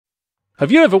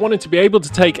Have you ever wanted to be able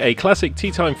to take a classic tea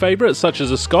time favourite such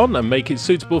as a scone and make it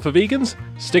suitable for vegans?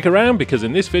 Stick around because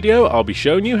in this video I'll be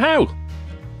showing you how.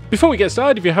 Before we get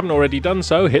started, if you haven't already done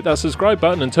so, hit that subscribe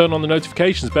button and turn on the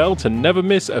notifications bell to never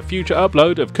miss a future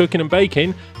upload of cooking and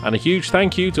baking, and a huge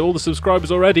thank you to all the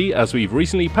subscribers already as we've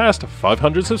recently passed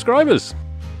 500 subscribers.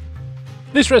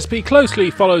 This recipe closely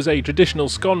follows a traditional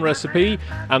scone recipe,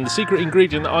 and the secret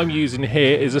ingredient that I'm using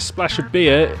here is a splash of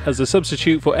beer as a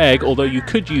substitute for egg, although you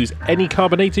could use any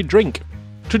carbonated drink.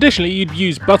 Traditionally you'd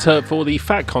use butter for the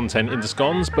fat content in the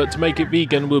scones, but to make it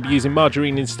vegan we'll be using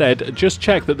margarine instead. Just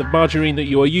check that the margarine that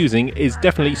you are using is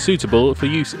definitely suitable for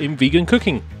use in vegan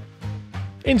cooking.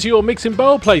 Into your mixing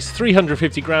bowl place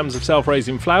 350 grams of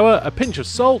self-raising flour, a pinch of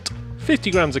salt,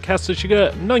 50 grams of caster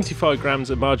sugar, 95 grams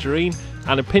of margarine,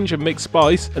 and a pinch of mixed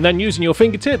spice, and then using your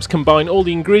fingertips combine all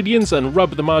the ingredients and rub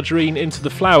the margarine into the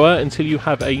flour until you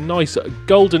have a nice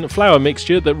golden flour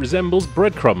mixture that resembles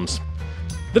breadcrumbs.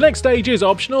 The next stage is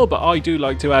optional, but I do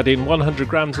like to add in 100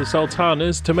 grams of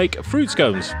sultanas to make fruit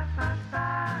scones.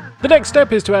 The next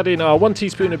step is to add in our 1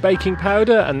 teaspoon of baking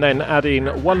powder and then add in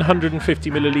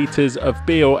 150 millilitres of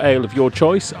beer or ale of your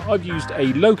choice. I've used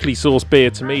a locally sourced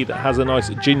beer to me that has a nice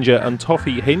ginger and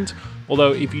toffee hint,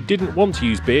 although if you didn't want to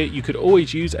use beer you could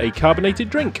always use a carbonated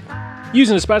drink.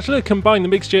 Using a spatula, combine the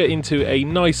mixture into a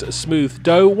nice smooth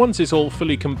dough. Once it's all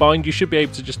fully combined you should be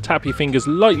able to just tap your fingers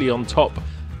lightly on top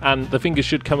and the fingers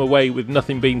should come away with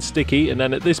nothing being sticky, and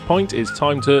then at this point it's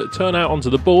time to turn out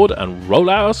onto the board and roll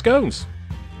out our scones.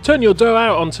 Turn your dough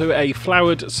out onto a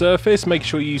floured surface, make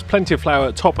sure you use plenty of flour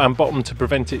at top and bottom to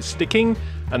prevent it sticking,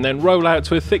 and then roll out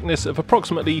to a thickness of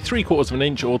approximately 3/4 of an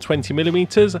inch or 20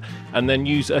 millimeters, and then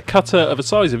use a cutter of a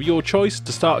size of your choice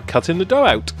to start cutting the dough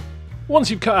out. Once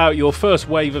you've cut out your first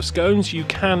wave of scones, you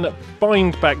can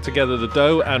bind back together the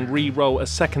dough and re-roll a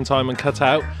second time and cut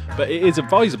out, but it is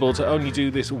advisable to only do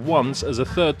this once, as a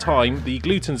third time the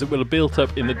glutens that will have built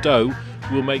up in the dough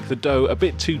will make the dough a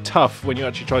bit too tough when you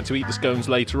actually try to eat the scones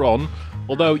later on.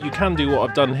 Although you can do what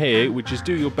I've done here, which is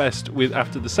do your best with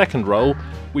after the second roll,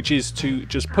 which is to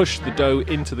just push the dough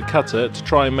into the cutter to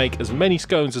try and make as many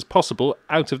scones as possible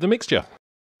out of the mixture.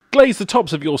 Glaze the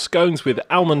tops of your scones with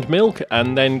almond milk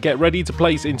and then get ready to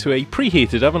place into a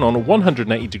preheated oven on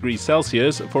 180 degrees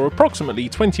Celsius for approximately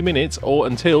 20 minutes or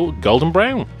until golden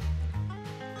brown.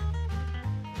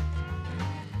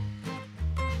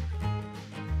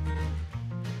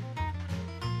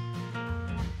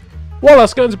 While our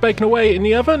scones are baking away in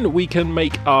the oven, we can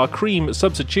make our cream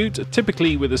substitute.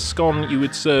 Typically with a scone you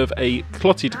would serve a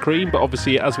clotted cream, but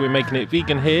obviously as we're making it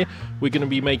vegan here, we're going to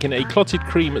be making a clotted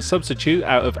cream substitute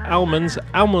out of almonds,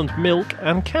 almond milk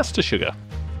and caster sugar.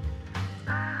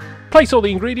 Place all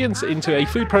the ingredients into a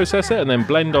food processor and then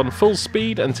blend on full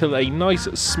speed until a nice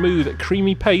smooth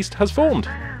creamy paste has formed.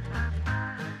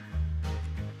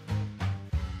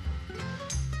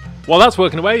 While that's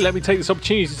working away, let me take this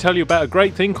opportunity to tell you about a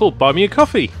great thing called Buy Me a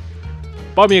Coffee.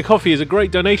 Buy Me a Coffee is a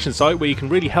great donation site where you can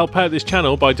really help out this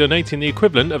channel by donating the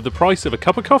equivalent of the price of a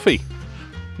cup of coffee.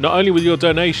 Not only will your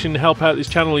donation help out this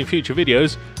channel in future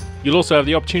videos, you'll also have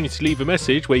the opportunity to leave a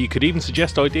message where you could even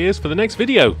suggest ideas for the next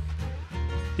video.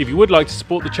 If you would like to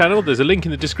support the channel, there's a link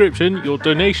in the description. Your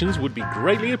donations would be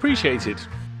greatly appreciated.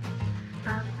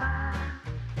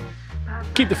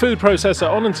 Keep the food processor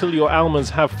on until your almonds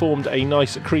have formed a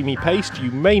nice creamy paste.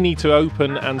 You may need to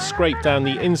open and scrape down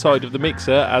the inside of the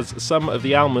mixer as some of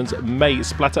the almonds may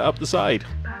splatter up the side.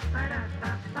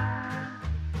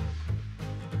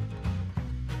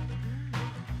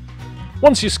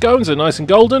 Once your scones are nice and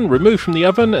golden, remove from the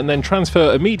oven and then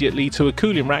transfer immediately to a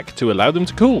cooling rack to allow them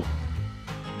to cool.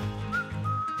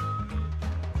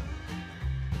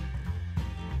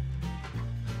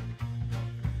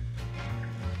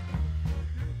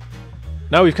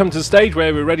 Now we've come to the stage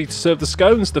where we're ready to serve the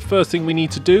scones. The first thing we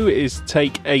need to do is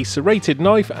take a serrated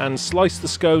knife and slice the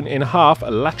scone in half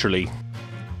laterally.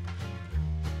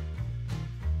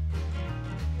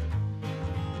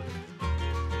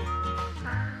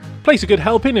 Place a good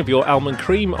helping of your almond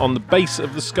cream on the base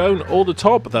of the scone or the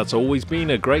top. That's always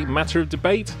been a great matter of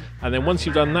debate. And then once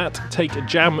you've done that, take a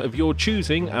jam of your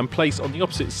choosing and place on the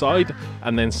opposite side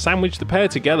and then sandwich the pair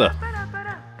together.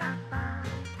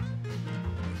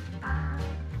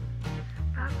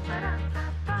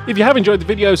 If you have enjoyed the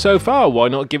video so far, why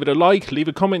not give it a like, leave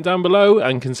a comment down below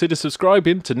and consider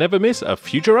subscribing to never miss a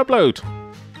future upload.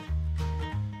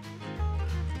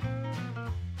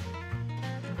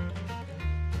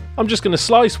 I'm just going to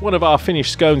slice one of our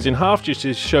finished scones in half just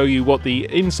to show you what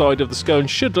the inside of the scone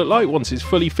should look like once it's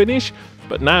fully finished.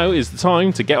 But now is the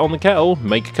time to get on the kettle,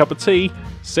 make a cup of tea,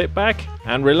 sit back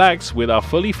and relax with our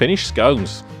fully finished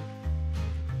scones.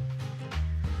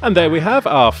 And there we have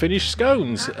our finished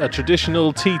scones, a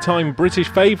traditional tea time British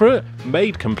favourite,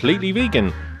 made completely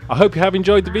vegan. I hope you have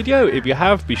enjoyed the video. If you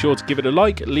have, be sure to give it a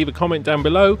like, leave a comment down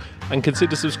below, and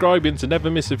consider subscribing to never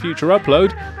miss a future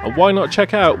upload. And why not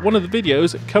check out one of the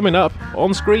videos coming up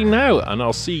on screen now, and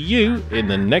I'll see you in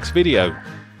the next video.